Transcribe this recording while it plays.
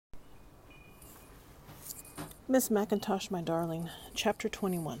Miss Mackintosh, my darling, Chapter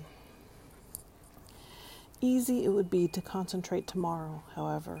 21. Easy it would be to concentrate tomorrow,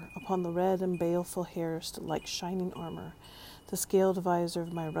 however, upon the red and baleful hairs like shining armor, the scaled visor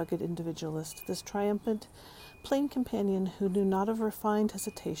of my rugged individualist, this triumphant, plain companion who knew not of refined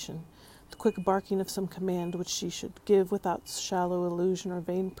hesitation, the quick barking of some command which she should give without shallow illusion or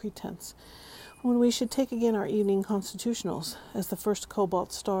vain pretense, when we should take again our evening constitutionals, as the first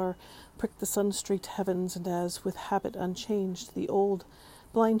cobalt star pricked the sun-streaked heavens, and as, with habit unchanged, the old,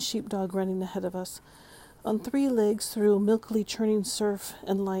 blind sheepdog running ahead of us, on 3 legs through milkily churning surf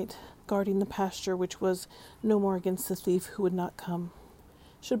and light, guarding the pasture which was no more against the thief who would not come,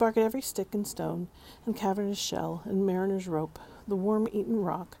 should bark at every stick and stone, and cavernous shell, and mariner's rope, the worm-eaten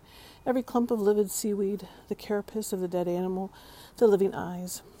rock, every clump of livid seaweed, the carapace of the dead animal, the living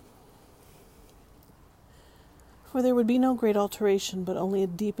eyes. For there would be no great alteration, but only a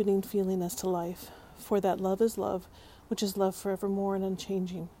deepening feeling as to life, for that love is love, which is love forevermore and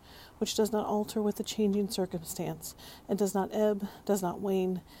unchanging, which does not alter with the changing circumstance, and does not ebb, does not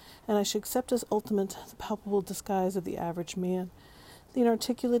wane, and I should accept as ultimate the palpable disguise of the average man, the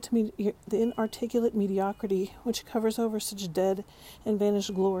inarticulate mediocrity which covers over such dead and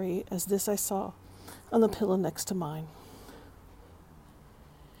vanished glory as this I saw on the pillow next to mine.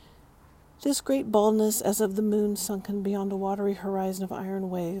 This great baldness as of the moon sunken beyond a watery horizon of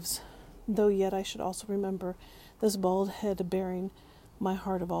iron waves, though yet I should also remember this bald head bearing my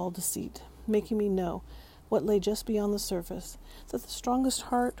heart of all deceit, making me know what lay just beyond the surface, that the strongest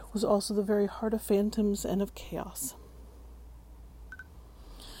heart was also the very heart of phantoms and of chaos.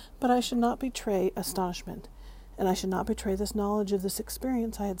 But I should not betray astonishment, and I should not betray this knowledge of this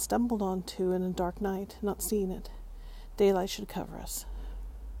experience I had stumbled on to in a dark night, not seeing it. Daylight should cover us.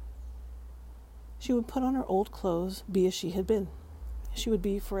 She would put on her old clothes, be as she had been. She would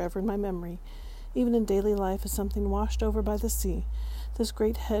be forever in my memory, even in daily life, as something washed over by the sea, this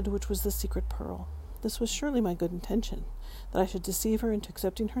great head which was the secret pearl. This was surely my good intention, that I should deceive her into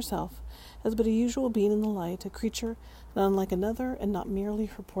accepting herself as but a usual being in the light, a creature not unlike another, and not merely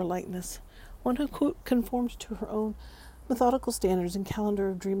her poor likeness, one who conformed to her own methodical standards and calendar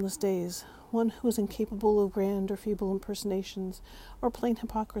of dreamless days, one who was incapable of grand or feeble impersonations or plain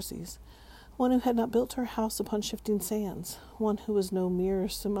hypocrisies, one who had not built her house upon shifting sands, one who was no mere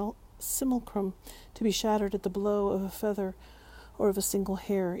simulacrum to be shattered at the blow of a feather or of a single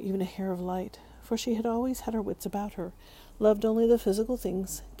hair, even a hair of light, for she had always had her wits about her, loved only the physical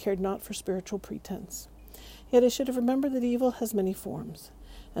things, cared not for spiritual pretense. Yet I should have remembered that evil has many forms,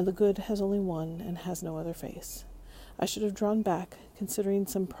 and the good has only one and has no other face. I should have drawn back, considering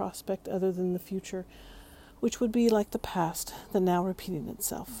some prospect other than the future, which would be like the past, the now repeating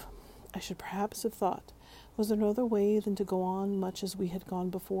itself. I should perhaps have thought, was there no other way than to go on much as we had gone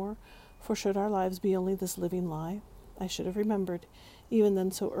before? For should our lives be only this living lie? I should have remembered, even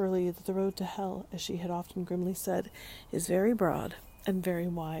then so early, that the road to hell, as she had often grimly said, is very broad and very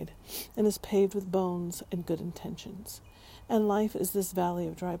wide, and is paved with bones and good intentions. And life is this valley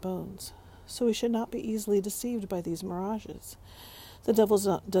of dry bones. So we should not be easily deceived by these mirages. The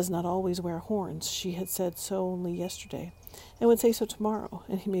devil does not always wear horns. She had said so only yesterday, and would say so tomorrow,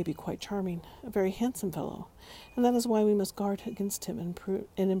 and he may be quite charming, a very handsome fellow, and that is why we must guard against him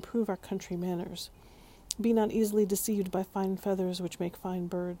and improve our country manners. Be not easily deceived by fine feathers which make fine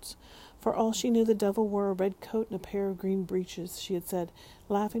birds. For all she knew, the devil wore a red coat and a pair of green breeches, she had said,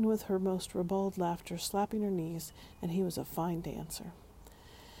 laughing with her most ribald laughter, slapping her knees, and he was a fine dancer.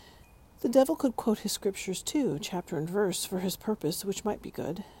 The devil could quote his scriptures too, chapter and verse, for his purpose, which might be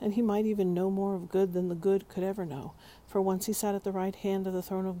good, and he might even know more of good than the good could ever know, for once he sat at the right hand of the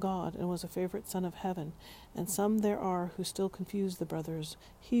throne of God, and was a favorite son of heaven, and some there are who still confuse the brothers,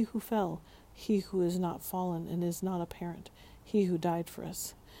 he who fell, he who is not fallen and is not apparent, he who died for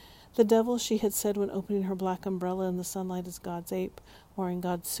us. The devil, she had said when opening her black umbrella in the sunlight, is God's ape, wearing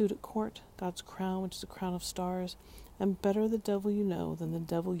God's suit at court, God's crown, which is a crown of stars, and better the devil you know than the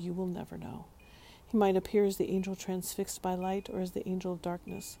devil you will never know. He might appear as the angel transfixed by light, or as the angel of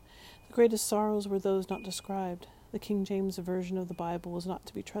darkness. The greatest sorrows were those not described. The King James version of the Bible was not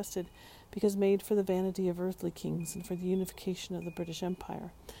to be trusted, because made for the vanity of earthly kings and for the unification of the British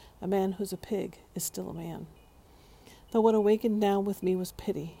Empire. A man who's a pig is still a man. Though what awakened now with me was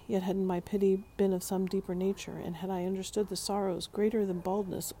pity, yet had my pity been of some deeper nature, and had I understood the sorrows greater than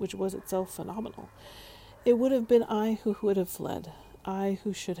baldness, which was itself phenomenal, it would have been I who would have fled, I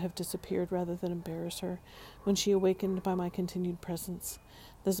who should have disappeared rather than embarrass her, when she awakened by my continued presence.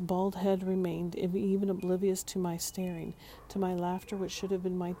 This bald head remained, even oblivious to my staring, to my laughter which should have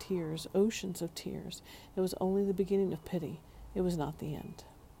been my tears, oceans of tears. It was only the beginning of pity. It was not the end.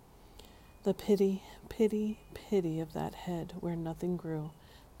 The pity, pity, pity of that head where nothing grew.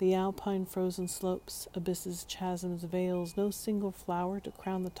 The alpine frozen slopes, abysses, chasms, vales, no single flower to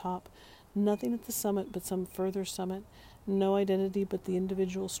crown the top, nothing at the summit but some further summit, no identity but the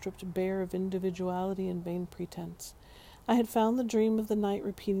individual stripped bare of individuality in vain pretense. I had found the dream of the night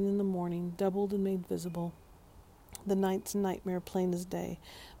repeating in the morning, doubled and made visible. The night's nightmare plain as day.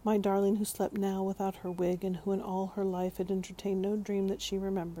 My darling who slept now without her wig, and who in all her life had entertained no dream that she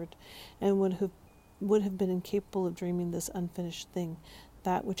remembered, and would have been incapable of dreaming this unfinished thing,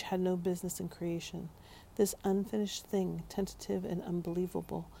 that which had no business in creation. This unfinished thing, tentative and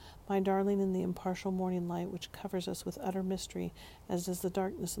unbelievable, my darling in the impartial morning light which covers us with utter mystery, as does the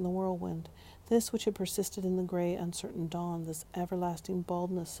darkness in the whirlwind, this which had persisted in the gray, uncertain dawn, this everlasting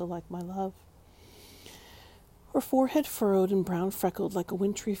baldness so like my love. Her forehead furrowed and brown freckled like a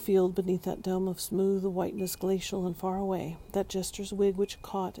wintry field beneath that dome of smooth whiteness, glacial and far away, that jester's wig which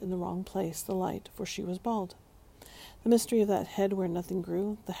caught, in the wrong place, the light, for she was bald. The mystery of that head where nothing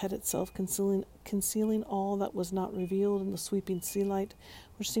grew, the head itself concealing all that was not revealed in the sweeping sea light,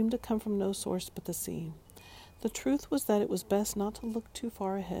 which seemed to come from no source but the sea. The truth was that it was best not to look too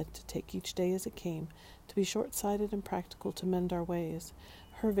far ahead, to take each day as it came, to be short-sighted and practical, to mend our ways.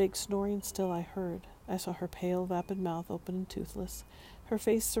 Her vague snoring still I heard. I saw her pale, vapid mouth open and toothless, her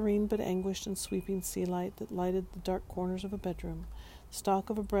face serene but anguished in sweeping sea light that lighted the dark corners of a bedroom, the stalk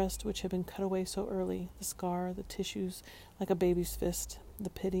of a breast which had been cut away so early, the scar, the tissues like a baby's fist, the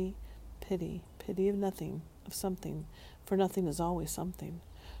pity, pity, pity of nothing, of something, for nothing is always something.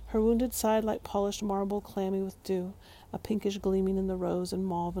 Her wounded side like polished marble, clammy with dew, a pinkish gleaming in the rose and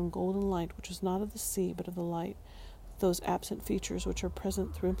mauve and golden light which was not of the sea but of the light, those absent features which are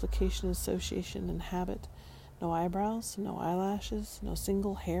present through implication, association, and habit. No eyebrows, no eyelashes, no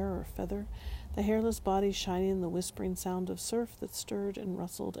single hair or feather, the hairless body shining in the whispering sound of surf that stirred and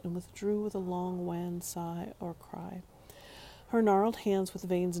rustled and withdrew with a long wan sigh or cry. Her gnarled hands with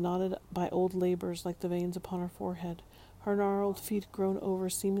veins knotted by old labors like the veins upon her forehead, her gnarled feet grown over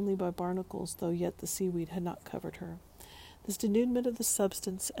seemingly by barnacles, though yet the seaweed had not covered her. This denudement of the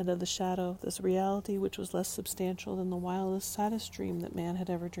substance and of the shadow, this reality which was less substantial than the wildest, saddest dream that man had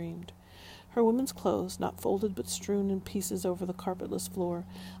ever dreamed. Her woman's clothes, not folded but strewn in pieces over the carpetless floor,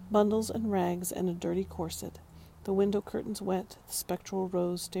 bundles and rags and a dirty corset. The window curtains wet, the spectral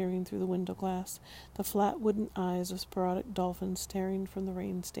rose staring through the window glass, the flat wooden eyes of sporadic dolphins staring from the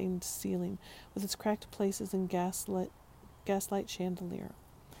rain-stained ceiling, with its cracked places and gaslight chandelier.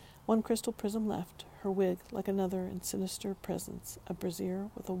 One crystal prism left, her wig like another in sinister presence, a brassiere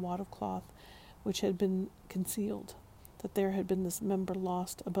with a wad of cloth which had been concealed, that there had been this member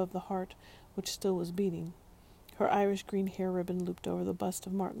lost above the heart which still was beating. Her Irish green hair ribbon looped over the bust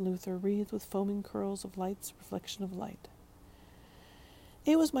of Martin Luther, wreathed with foaming curls of light's reflection of light.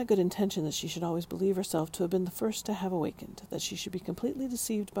 It was my good intention that she should always believe herself to have been the first to have awakened, that she should be completely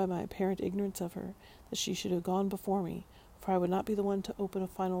deceived by my apparent ignorance of her, that she should have gone before me, for I would not be the one to open a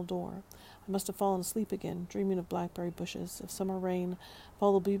final door. I must have fallen asleep again, dreaming of blackberry bushes, of summer rain, of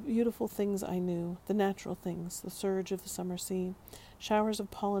all the beautiful things I knew, the natural things, the surge of the summer sea, showers of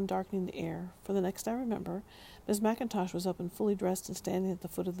pollen darkening the air, for the next I remember, Miss Mackintosh was up and fully dressed and standing at the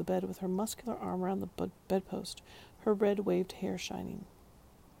foot of the bed with her muscular arm around the bedpost, her red waved hair shining.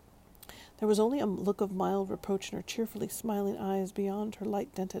 There was only a look of mild reproach in her cheerfully smiling eyes beyond her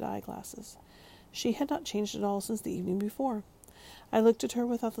light-dented eyeglasses. She had not changed at all since the evening before. I looked at her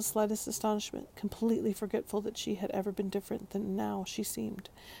without the slightest astonishment, completely forgetful that she had ever been different than now she seemed.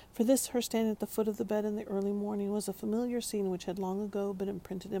 For this, her standing at the foot of the bed in the early morning was a familiar scene which had long ago been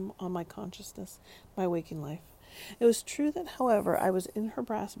imprinted on my consciousness, my waking life. It was true that, however, I was in her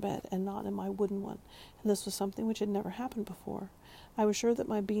brass bed and not in my wooden one, and this was something which had never happened before. I was sure that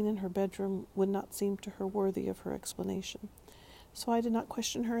my being in her bedroom would not seem to her worthy of her explanation. So I did not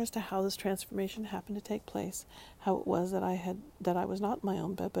question her as to how this transformation happened to take place, how it was that I was not in my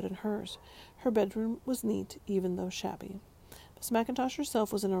own bed but in hers. Her bedroom was neat, even though shabby. Miss Mackintosh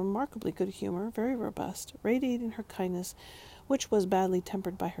herself was in a remarkably good humor, very robust, radiating her kindness, which was barely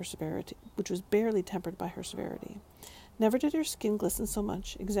tempered by her severity. Never did her skin glisten so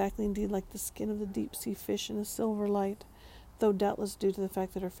much, exactly indeed like the skin of the deep-sea fish in a silver light, though doubtless due to the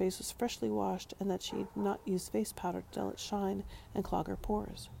fact that her face was freshly washed and that she did not use face powder to dull its shine and clog her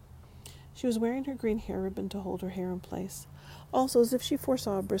pores. She was wearing her green hair ribbon to hold her hair in place. Also, as if she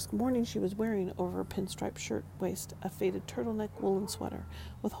foresaw a brisk morning, she was wearing over her pinstripe shirt-waist a faded turtleneck woolen sweater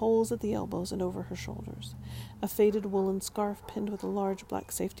with holes at the elbows and over her shoulders, a faded woolen scarf pinned with a large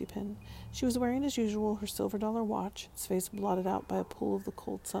black safety pin. She was wearing, as usual, her silver-dollar watch, its face blotted out by a pool of the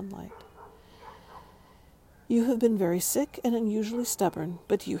cold sunlight. You have been very sick and unusually stubborn,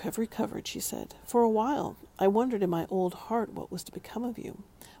 but you have recovered, she said. For a while I wondered in my old heart what was to become of you.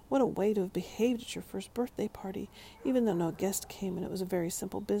 What a way to have behaved at your first birthday party, even though no guest came and it was a very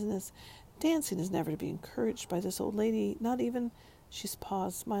simple business. Dancing is never to be encouraged by this old lady, not even— She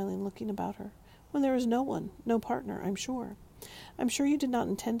paused, smiling, looking about her. When there is no one, no partner, I'm sure. I'm sure you did not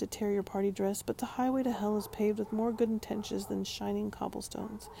intend to tear your party dress, but the highway to hell is paved with more good intentions than shining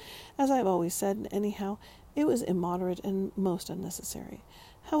cobblestones. As I have always said, and anyhow, it was immoderate and most unnecessary.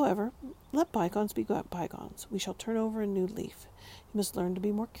 However, let bygones be bygones. We shall turn over a new leaf. You must learn to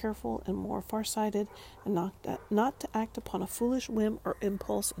be more careful and more far-sighted, and not to act upon a foolish whim or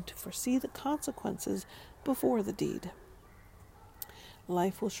impulse, and to foresee the consequences before the deed.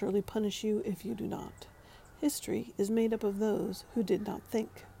 Life will surely punish you if you do not. History is made up of those who did not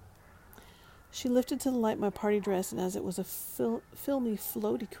think. She lifted to the light my party dress, and as it was a filmy,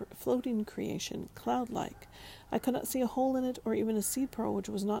 floating creation, cloud-like, I could not see a hole in it or even a seed pearl which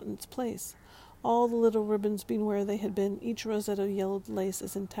was not in its place. All the little ribbons being where they had been, each rosette of yellowed lace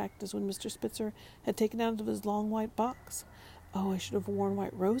as intact as when Mr. Spitzer had taken out of his long white box. Oh, I should have worn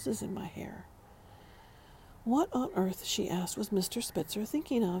white roses in my hair. What on earth, she asked, was Mr. Spitzer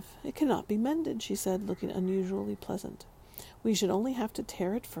thinking of? It cannot be mended, she said, looking unusually pleasant. We should only have to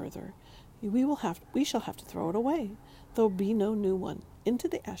tear it further. We shall have to throw it away. There will be no new one. Into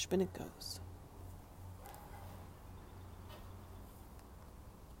the ash bin it goes.